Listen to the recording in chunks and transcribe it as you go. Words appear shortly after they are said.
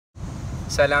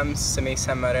ሰላም ስሜ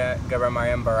ሰመረ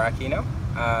ገብረማርያም ባራኪ ነው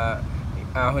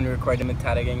አሁን ሪኮርድ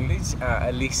የምታደርገኝ ልጅ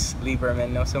አሊስ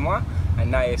ሊበርመን ነው ስሟ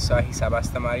እና የሷ ሂሳብ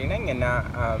አስተማሪ ነኝ እና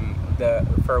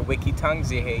for wiki tongues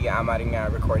ይሄ የአማርኛ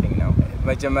ሪኮርዲንግ ነው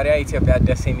መጀመሪያ ኢትዮጵያ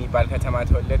ደሴ የሚባል ከተማ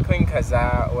ተወለድኩኝ ከዛ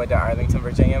ወደ አርሊንግተን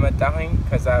ቨርጂኒያ መጣሁኝ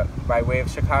ከዛ by way of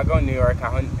Chicago New York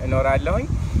አሁን እኖራለሁኝ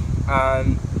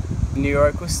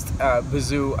ኒውዮርክ ውስጥ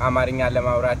ብዙ አማርኛ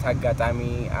ለማውራት አጋጣሚ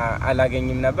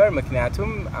አላገኝም ነበር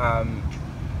ምክንያቱም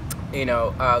you know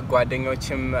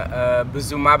ጓደኞችም ብዙ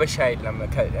ማበሻ የለም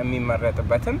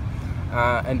የሚመረጥበትም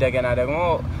እንደገና ደግሞ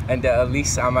እንደ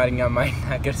አሊስ አማርኛ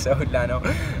ማይናገር ሰው ሁላ ነው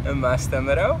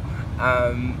ማስተምረው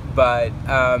but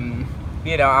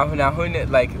you know አሁን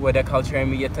like ወደ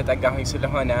cultureም እየተጠጋሁኝ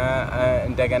ስለሆነ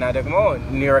እንደገና ደግሞ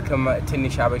ኒውዮርክም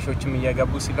ትንሽ አበሾችም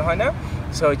እየገቡ ስለሆነ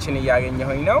ሰዎችን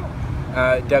እያገኘሁኝ ነው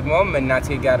ደግሞም እናቴ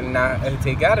ጋርና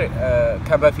እህቴ ጋር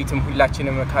ከበፊትም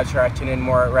ሁላችንም ካልቸራችንን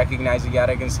more recognize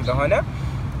ያደረግን ስለሆነ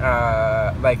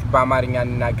like በአማርኛ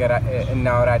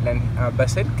እናወራለን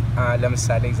በስልክ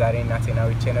ለምሳሌ ዛሬ እናቴን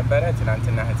አውርቼ ነበር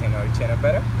ትናንትና እህቴን አውርቼ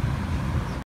ነበር